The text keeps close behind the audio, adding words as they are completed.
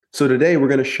So today we're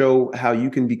going to show how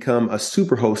you can become a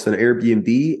superhost on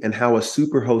Airbnb and how a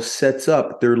superhost sets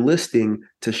up their listing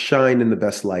to shine in the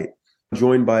best light. I'm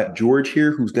joined by George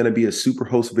here, who's going to be a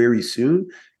superhost very soon.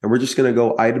 And we're just going to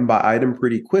go item by item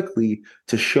pretty quickly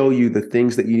to show you the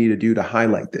things that you need to do to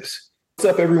highlight this.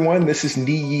 What's up, everyone? This is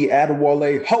Niyi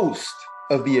Adewale, host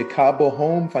of the Akabo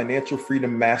Home Financial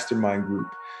Freedom Mastermind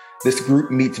Group. This group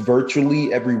meets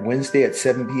virtually every Wednesday at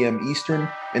 7 p.m. Eastern,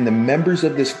 and the members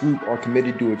of this group are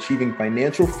committed to achieving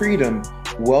financial freedom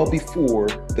well before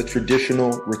the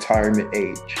traditional retirement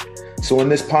age. So in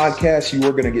this podcast, you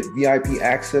are going to get VIP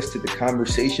access to the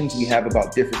conversations we have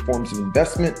about different forms of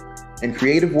investment and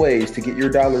creative ways to get your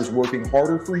dollars working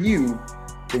harder for you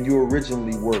than you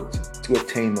originally worked to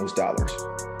obtain those dollars.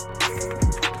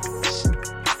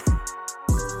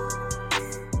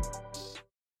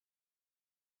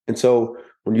 And so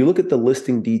when you look at the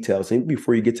listing details, and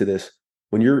before you get to this,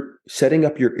 when you're setting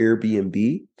up your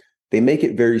Airbnb, they make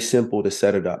it very simple to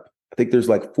set it up. I think there's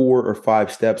like 4 or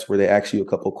 5 steps where they ask you a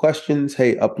couple of questions.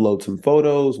 Hey, upload some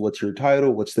photos. What's your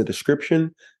title? What's the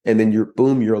description? And then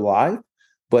you're live.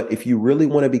 But if you really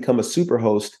want to become a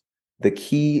superhost, the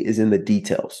key is in the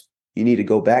details. You need to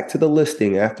go back to the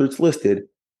listing after it's listed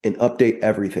and update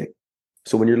everything.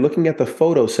 So when you're looking at the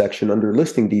photo section under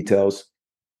listing details,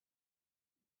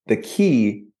 the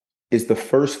key is the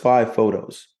first 5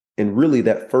 photos. And really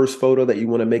that first photo that you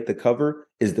want to make the cover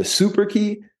is the super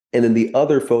key. And then the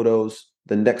other photos,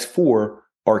 the next 4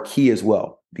 are key as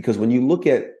well. Because when you look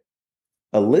at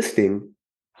a listing,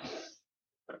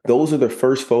 those are the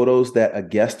first photos that a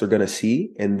guest are going to see.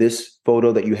 And this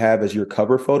photo that you have as your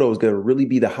cover photo is going to really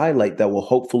be the highlight that will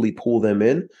hopefully pull them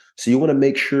in. So you want to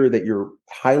make sure that you're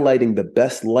highlighting the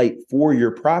best light for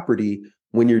your property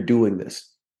when you're doing this.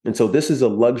 And so this is a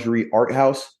luxury art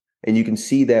house. And you can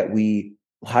see that we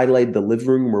highlight the living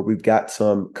room where we've got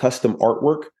some custom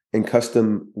artwork and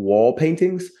custom wall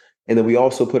paintings. And then we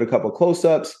also put a couple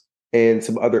close-ups and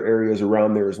some other areas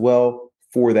around there as well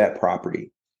for that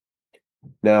property.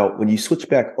 Now, when you switch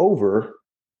back over,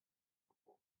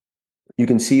 you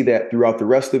can see that throughout the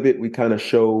rest of it, we kind of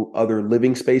show other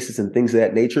living spaces and things of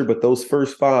that nature. But those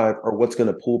first 5 are what's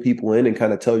going to pull people in and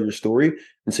kind of tell your story.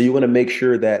 And so you want to make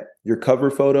sure that your cover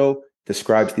photo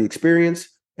describes the experience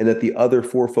and that the other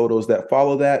 4 photos that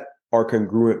follow that are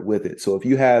congruent with it. So if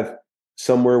you have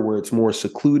somewhere where it's more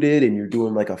secluded and you're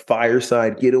doing like a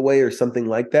fireside getaway or something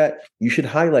like that, you should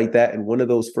highlight that in one of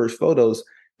those first photos,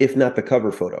 if not the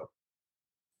cover photo.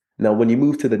 Now, when you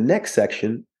move to the next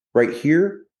section, right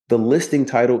here, the listing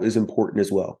title is important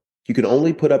as well. You can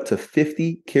only put up to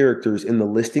 50 characters in the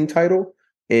listing title.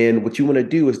 And what you want to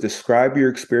do is describe your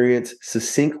experience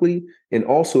succinctly. And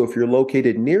also, if you're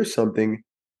located near something,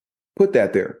 put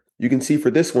that there. You can see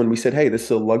for this one, we said, hey, this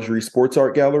is a luxury sports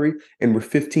art gallery, and we're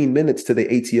 15 minutes to the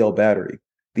ATL Battery.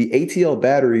 The ATL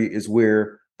Battery is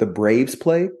where the Braves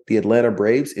play, the Atlanta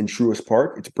Braves in Truist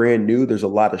Park. It's brand new. There's a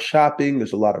lot of shopping.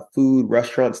 There's a lot of food,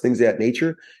 restaurants, things of that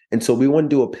nature. And so we want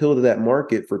to appeal to that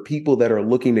market for people that are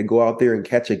looking to go out there and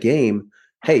catch a game.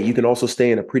 Hey, you can also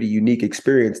stay in a pretty unique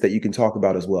experience that you can talk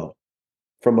about as well.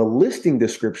 From a listing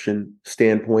description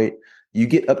standpoint, you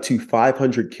get up to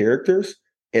 500 characters.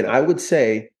 And I would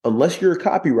say, unless you're a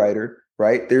copywriter,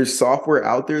 right, there's software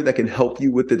out there that can help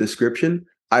you with the description.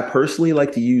 I personally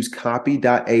like to use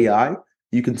copy.ai.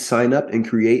 You can sign up and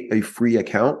create a free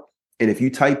account. And if you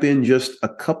type in just a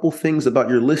couple things about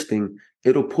your listing,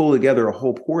 it'll pull together a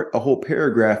whole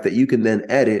paragraph that you can then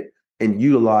edit and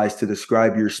utilize to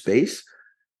describe your space.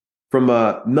 From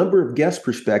a number of guests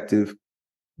perspective,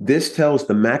 this tells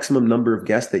the maximum number of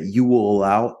guests that you will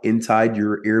allow inside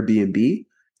your Airbnb.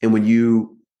 And when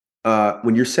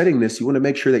you're setting this, you want to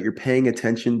make sure that you're paying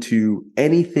attention to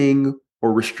anything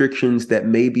or restrictions that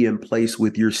may be in place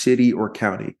with your city or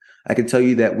county. I can tell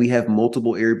you that we have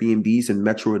multiple Airbnbs in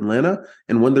Metro Atlanta,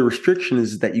 and one of the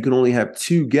restrictions is that you can only have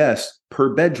 2 guests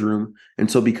per bedroom.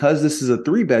 And so because this is a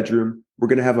 3-bedroom, we're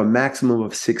going to have a maximum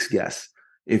of 6 guests.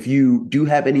 If you do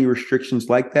have any restrictions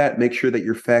like that, make sure that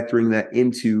you're factoring that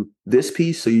into this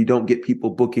piece so you don't get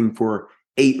people booking for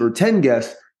 8 or 10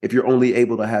 guests if you're only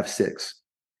able to have 6.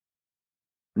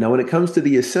 Now, when it comes to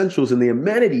the essentials and the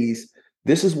amenities,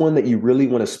 this is one that you really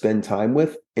want to spend time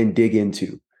with and dig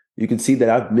into. You can see that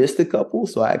I've missed a couple,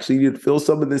 so I actually need to fill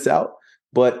some of this out.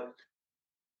 But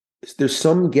there's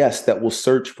some guests that will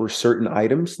search for certain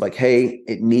items like, hey,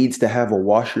 it needs to have a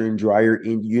washer and dryer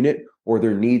in unit, or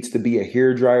there needs to be a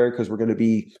hair dryer because we're going to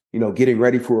be, getting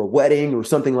ready for a wedding or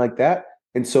something like that.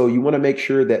 And so you want to make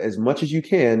sure that as much as you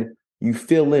can, you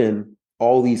fill in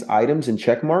all these items and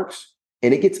check marks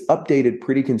And it gets updated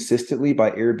pretty consistently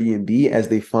by Airbnb as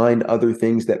they find other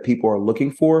things that people are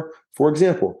looking for. For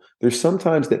example, there's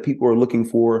sometimes that people are looking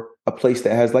for a place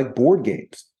that has like board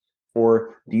games.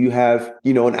 Or do you have,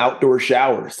 an outdoor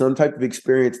shower, some type of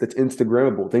experience that's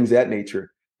Instagrammable, things of that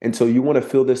nature. And so you want to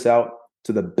fill this out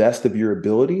to the best of your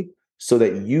ability so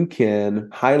that you can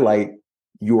highlight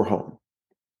your home.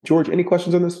 George, any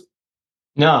questions on this?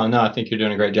 No, I think you're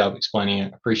doing a great job explaining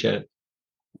it. Appreciate it.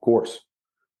 Of course.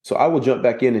 So I will jump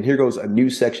back in, and here goes a new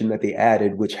section that they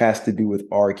added, which has to do with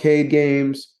arcade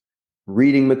games,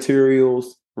 reading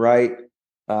materials, right?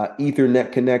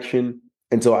 Ethernet connection.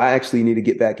 And so I actually need to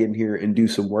get back in here and do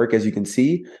some work, as you can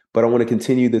see, but I want to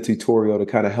continue the tutorial to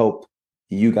kind of help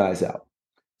you guys out.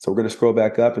 So we're going to scroll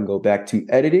back up and go back to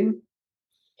editing.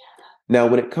 Now,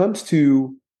 when it comes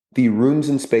to the rooms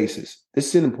and spaces, this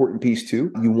is an important piece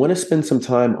too. You want to spend some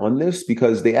time on this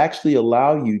because they actually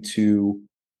allow you to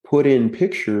put in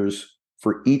pictures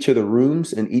for each of the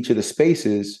rooms and each of the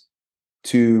spaces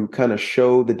to kind of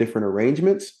show the different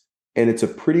arrangements. And it's a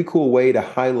pretty cool way to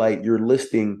highlight your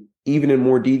listing even in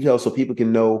more detail so people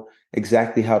can know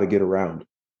exactly how to get around.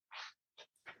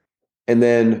 And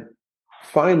then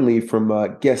finally, from a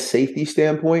guest safety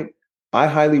standpoint, I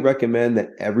highly recommend that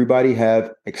everybody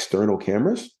have external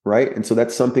cameras, right? And so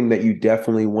that's something that you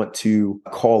definitely want to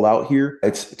call out here.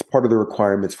 It's part of the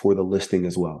requirements for the listing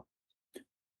as well.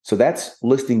 So that's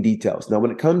listing details. Now,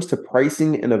 when it comes to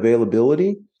pricing and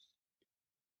availability,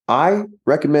 I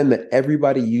recommend that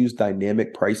everybody use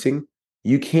dynamic pricing.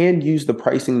 You can use the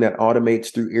pricing that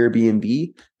automates through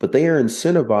Airbnb, but they are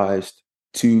incentivized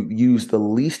to use the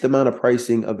least amount of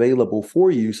pricing available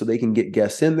for you so they can get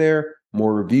guests in there,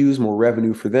 more reviews, more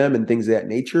revenue for them, and things of that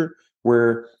nature.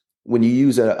 Where when you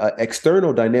use an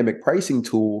external dynamic pricing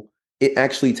tool, it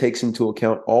actually takes into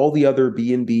account all the other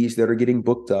B&Bs that are getting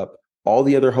booked up, all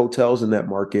the other hotels in that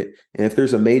market. And if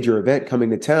there's a major event coming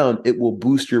to town, it will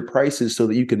boost your prices so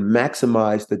that you can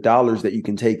maximize the dollars that you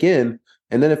can take in.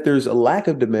 And then if there's a lack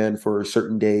of demand for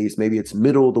certain days, maybe it's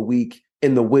middle of the week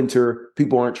in the winter,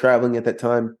 people aren't traveling at that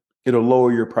time, it'll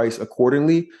lower your price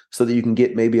accordingly so that you can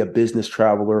get maybe a business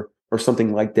traveler or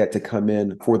something like that to come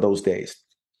in for those days.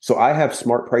 So I have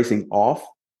smart pricing off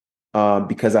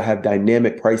because I have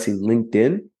dynamic pricing linked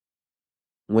in.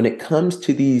 When it comes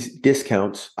to these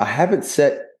discounts, I haven't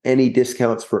set any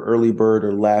discounts for early bird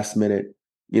or last minute,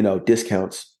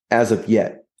 discounts as of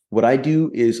yet. What I do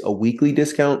is a weekly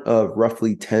discount of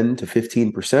roughly 10 to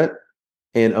 15%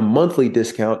 and a monthly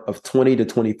discount of 20 to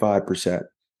 25%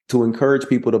 to encourage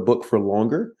people to book for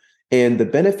longer. And the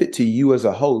benefit to you as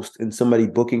a host and somebody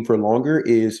booking for longer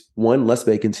is one, less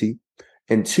vacancy,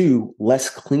 and two, less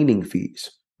cleaning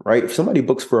fees, right? If somebody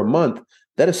books for a month,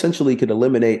 that essentially could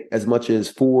eliminate as much as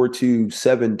 4 to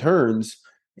 7 turns,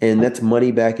 and that's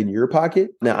money back in your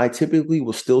pocket. Now, I typically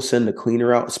will still send a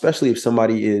cleaner out, especially if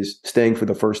somebody is staying for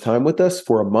the first time with us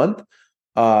for a month,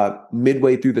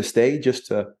 midway through the stay, just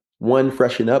to one,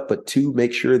 freshen up, but two,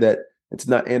 make sure that it's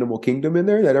not animal kingdom in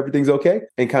there, that everything's okay,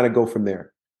 and kind of go from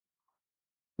there.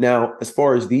 Now, as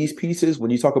far as these pieces,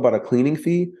 when you talk about a cleaning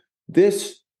fee,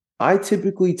 I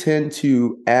typically tend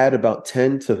to add about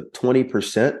 10 to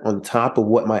 20% on top of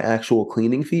what my actual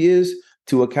cleaning fee is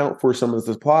to account for some of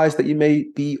the supplies that you may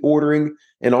be ordering,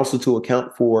 and also to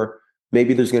account for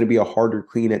maybe there's going to be a harder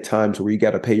clean at times where you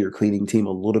got to pay your cleaning team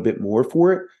a little bit more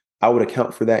for it. I would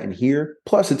account for that in here.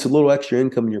 Plus, it's a little extra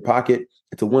income in your pocket.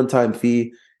 It's a one-time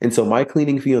fee. And so my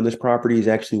cleaning fee on this property is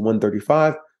actually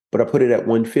 $135, but I put it at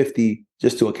 $150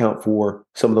 just to account for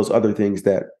some of those other things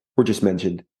that were just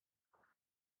mentioned.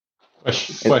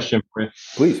 Question for you.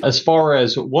 Please. As far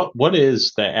as what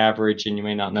is the average, and you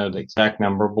may not know the exact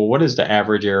number, but what is the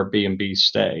average Airbnb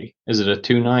stay? Is it a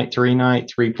 2-night,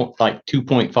 3-night,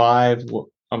 2.5?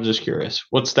 I'm just curious.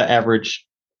 What's the average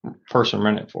person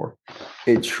rent it for?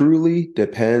 It truly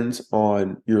depends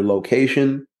on your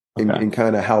location and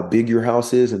kind of how big your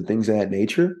house is and things of that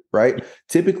nature, right?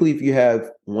 Typically, if you have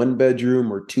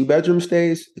 1-bedroom or 2-bedroom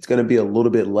stays, it's going to be a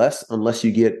little bit less unless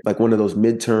you get like one of those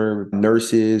midterm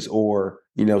nurses or,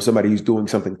 somebody who's doing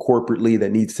something corporately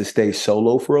that needs to stay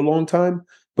solo for a long time.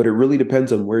 But it really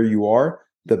depends on where you are.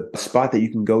 The spot that you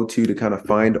can go to kind of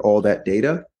find all that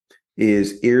data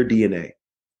is AirDNA.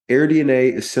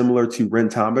 AirDNA is similar to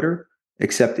Rentometer,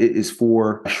 except it is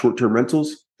for short-term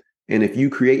rentals. And if you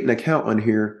create an account on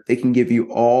here, they can give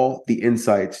you all the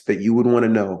insights that you would want to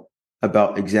know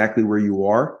about exactly where you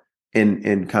are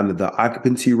and kind of the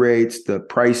occupancy rates, the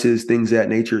prices, things of that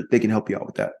nature. They can help you out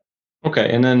with that.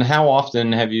 Okay. And then how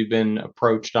often have you been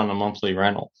approached on a monthly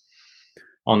rental?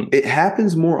 It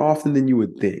happens more often than you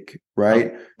would think,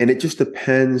 right? And it just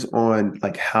depends on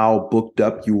like how booked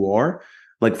up you are.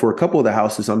 like for a couple of the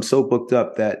houses, I'm so booked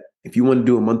up that if you want to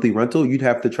do a monthly rental, you'd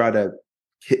have to try to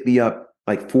hit me up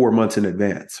like 4 months in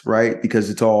advance, right?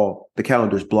 Because the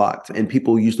calendar's blocked and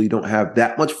people usually don't have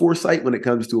that much foresight when it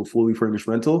comes to a fully furnished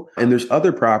rental. And there's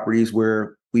other properties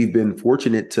where we've been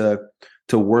fortunate to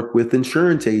work with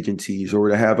insurance agencies or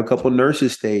to have a couple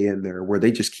nurses stay in there where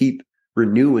they just keep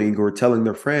renewing or telling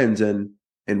their friends. And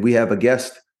we have a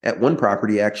guest at one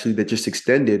property actually that just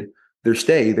extended their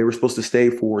stay. They were supposed to stay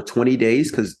for 20 days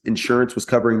because insurance was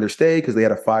covering their stay because they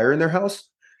had a fire in their house.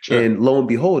 Sure. And lo and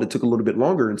behold, it took a little bit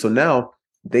longer. And so now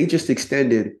they just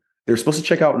extended. They're supposed to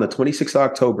check out on the 26th of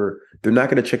October. They're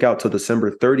not going to check out till December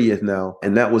 30th now.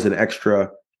 And that was an extra,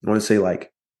 I want to say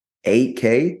like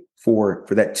 $8K for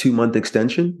that 2-month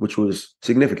extension, which was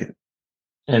significant.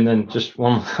 And then just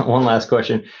one last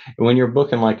question. When you're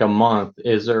booking like a month,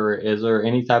 is there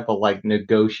any type of like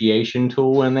negotiation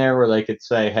tool in there where they could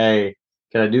say, hey,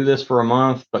 can I do this for a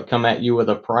month, but come at you with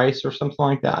a price or something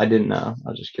like that? I didn't know. I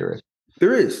was just curious.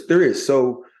 There is.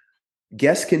 So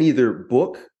guests can either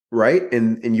book, right?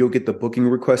 And you'll get the booking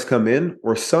request come in,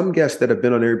 or some guests that have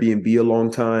been on Airbnb a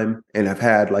long time and have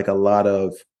had like a lot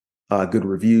of good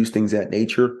reviews, things of that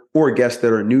nature, or guests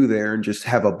that are new there and just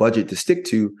have a budget to stick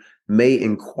to may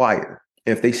inquire.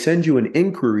 If they send you an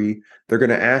inquiry, they're going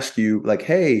to ask you like,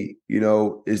 hey,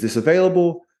 is this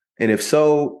available? And if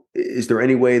so, is there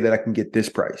any way that I can get this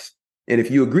price? And if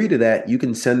you agree to that, you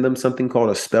can send them something called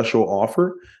a special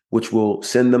offer, which will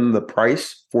send them the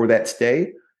price for that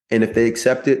stay. And if they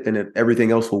accept it, then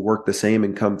everything else will work the same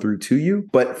and come through to you.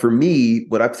 But for me,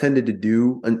 what I've tended to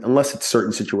do, unless it's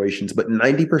certain situations, but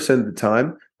 90% of the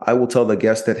time, I will tell the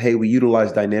guest that, hey, we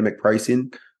utilize dynamic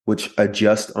pricing, which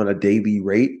adjusts on a daily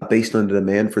rate based on the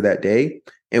demand for that day.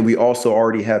 And we also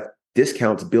already have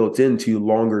discounts built into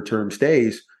longer term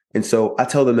stays. And so I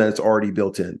tell them that it's already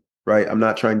built in, right? I'm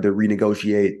not trying to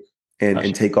renegotiate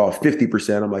and take off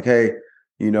 50%. I'm like, hey,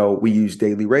 we use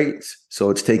daily rates,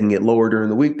 so it's taking it lower during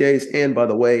the weekdays. And by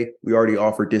the way, we already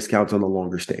offer discounts on the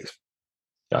longer stays.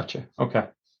 Gotcha. Okay.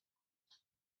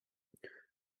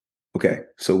 Okay.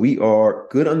 So we are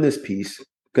good on this piece.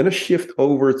 Going to shift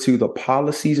over to the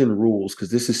policies and rules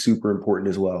because this is super important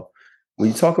as well. When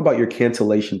you talk about your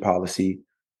cancellation policy,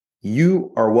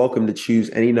 you are welcome to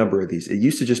choose any number of these. It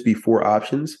used to just be 4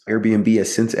 options. Airbnb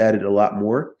has since added a lot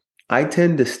more. I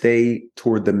tend to stay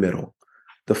toward the middle.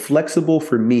 The flexible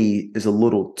for me is a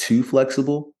little too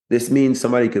flexible. This means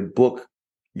somebody could book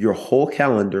your whole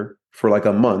calendar for like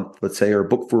a month, let's say, or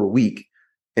book for a week,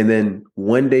 and then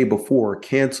one day before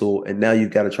cancel. And now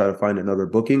you've got to try to find another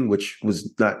booking, which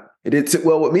was it didn't sit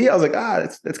well with me. I was like,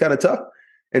 that's kind of tough.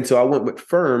 And so I went with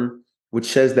Firm,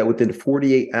 which says that within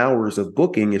 48 hours of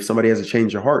booking, if somebody has a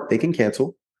change of heart, they can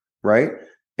cancel, right?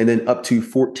 And then up to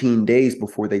 14 days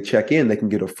before they check in, they can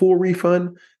get a full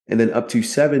refund. And then up to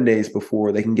 7 days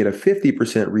before, they can get a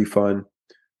 50% refund,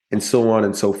 and so on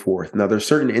and so forth. Now, there's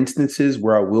certain instances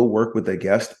where I will work with a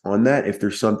guest on that if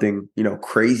there's something,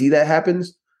 crazy that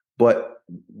happens, but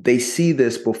they see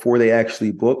this before they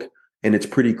actually book, and it's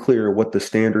pretty clear what the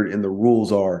standard and the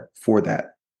rules are for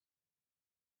that.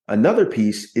 Another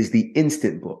piece is the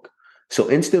instant book. So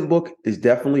instant book is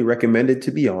definitely recommended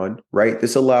to be on, right?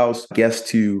 This allows guests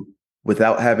to,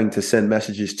 without having to send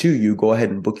messages to you, go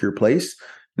ahead and book your place.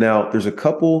 Now, there's a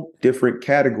couple different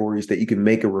categories that you can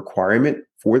make a requirement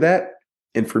for that.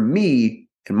 And for me,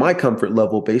 in my comfort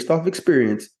level, based off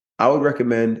experience, I would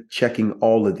recommend checking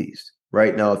all of these,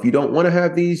 right? Now, if you don't want to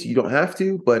have these, you don't have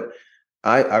to, but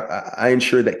I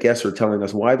ensure that guests are telling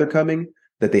us why they're coming,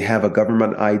 that they have a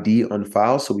government ID on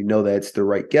file so we know that it's the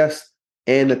right guest,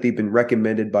 and that they've been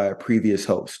recommended by a previous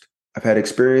host. I've had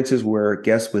experiences where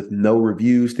guests with no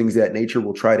reviews, things of that nature,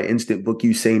 will try to instant book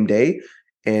you same day.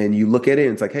 And you look at it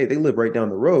and it's like, hey, they live right down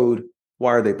the road. Why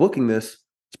are they booking this?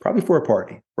 It's probably for a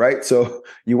party, right? So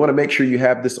you want to make sure you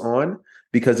have this on,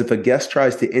 because if a guest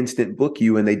tries to instant book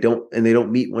you and they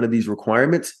don't meet one of these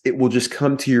requirements, it will just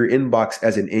come to your inbox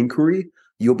as an inquiry.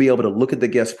 You'll be able to look at the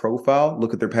guest profile,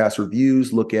 look at their past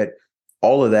reviews, look at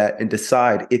all of that, and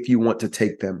decide if you want to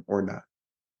take them or not.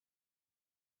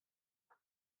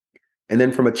 And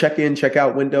then from a check-in,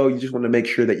 check-out window, you just want to make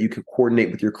sure that you can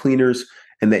coordinate with your cleaners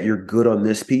and that you're good on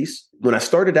this piece. When I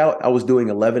started out, I was doing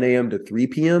 11 a.m. to 3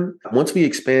 p.m. Once we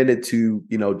expanded to,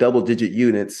 double-digit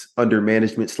units under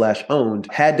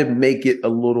management/owned, had to make it a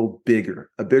little bigger,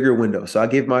 a bigger window. So I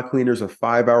give my cleaners a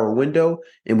 5-hour window,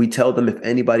 and we tell them if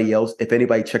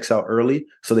anybody checks out early,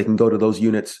 so they can go to those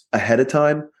units ahead of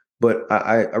time. But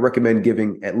I recommend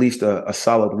giving at least a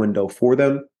solid window for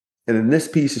them. And then this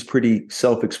piece is pretty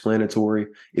self-explanatory.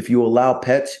 If you allow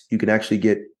pets, you can actually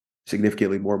get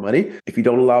significantly more money. If you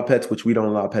don't allow pets, which we don't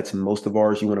allow pets in most of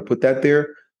ours, you want to put that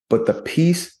there. But the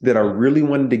piece that I really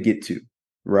wanted to get to,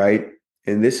 right?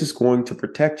 And this is going to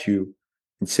protect you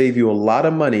and save you a lot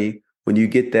of money when you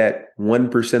get that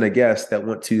 1% of guests that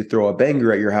want to throw a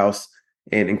banger at your house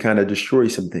and kind of destroy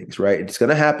some things, right? It's going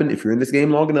to happen if you're in this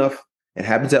game long enough. It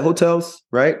happens at hotels,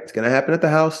 right? It's going to happen at the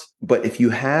house. But if you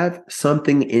have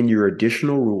something in your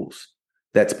additional rules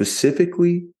that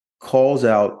specifically calls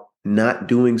out not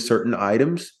doing certain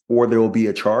items, or there will be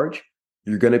a charge,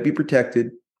 you're going to be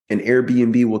protected, and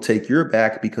Airbnb will take your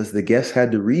back because the guests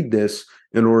had to read this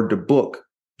in order to book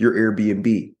your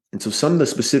Airbnb. And so some of the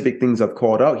specific things I've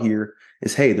called out here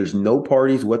is, hey, there's no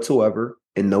parties whatsoever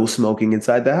and no smoking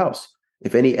inside the house.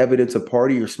 If any evidence of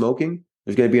party or smoking,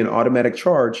 there's going to be an automatic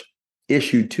charge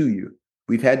issued to you.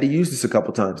 We've had to use this a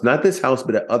couple times, not this house,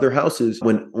 but at other houses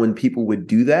when people would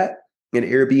do that, and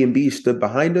Airbnb stood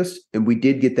behind us and we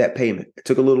did get that payment. It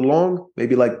took a little long,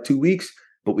 maybe like 2 weeks,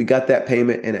 but we got that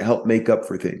payment and it helped make up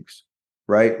for things,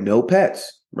 right? No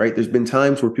pets, right? There's been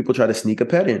times where people try to sneak a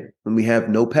pet in when we have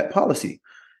no pet policy.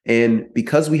 And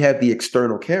because we have the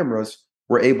external cameras,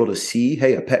 we're able to see,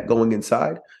 hey, a pet going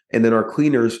inside. And then our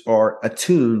cleaners are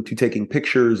attuned to taking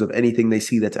pictures of anything they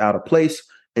see that's out of place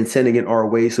and sending it our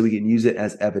way so we can use it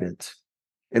as evidence.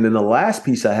 And then the last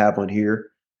piece I have on here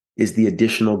is the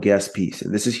additional guest piece.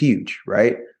 And this is huge,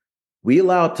 right? We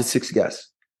allow up to 6 guests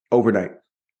overnight.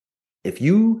 If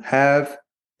you have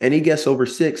any guests over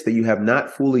 6 that you have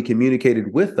not fully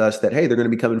communicated with us that, hey, they're going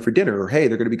to be coming for dinner, or hey,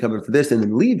 they're going to be coming for this and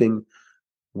then leaving,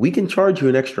 we can charge you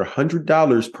an extra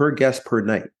 $100 per guest per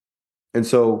night. And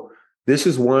so this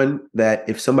is one that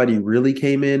if somebody really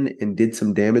came in and did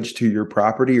some damage to your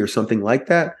property or something like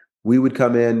that, we would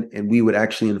come in and we would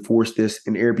actually enforce this,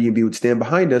 and Airbnb would stand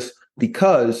behind us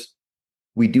because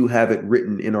we do have it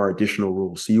written in our additional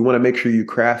rules. So you want to make sure you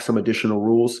craft some additional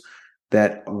rules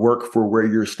that work for where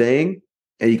you're staying.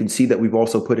 And you can see that we've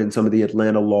also put in some of the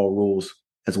Atlanta law rules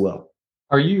as well.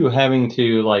 Are you having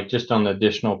to, like, just on the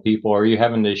additional people, are you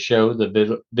having to show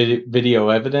the video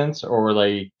evidence, or are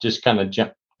they just kind of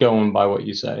going by what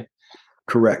you say?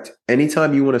 Correct.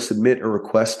 Anytime you want to submit a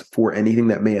request for anything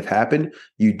that may have happened,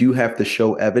 you do have to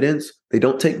show evidence. They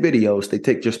don't take videos, they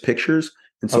take just pictures.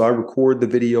 And so I record the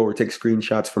video or take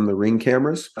screenshots from the Ring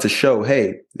cameras to show,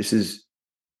 hey, this is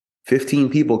 15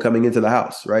 people coming into the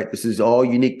house, right? This is all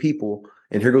unique people.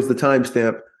 And here goes the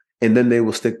timestamp. And then they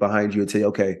will stick behind you and say,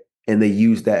 okay, and they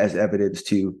use that as evidence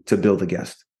to build a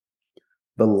guest.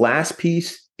 The last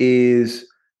piece is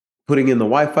putting in the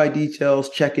Wi-Fi details,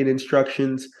 check-in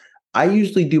instructions. I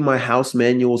usually do my house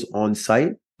manuals on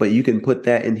site, but you can put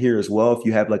that in here as well if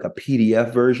you have like a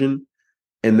PDF version.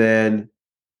 And then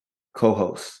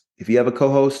co-host. If you have a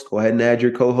co-host, go ahead and add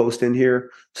your co-host in here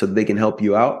so they can help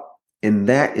you out. And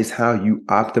that is how you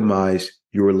optimize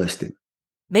your listing.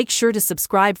 Make sure to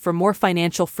subscribe for more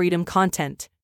financial freedom content.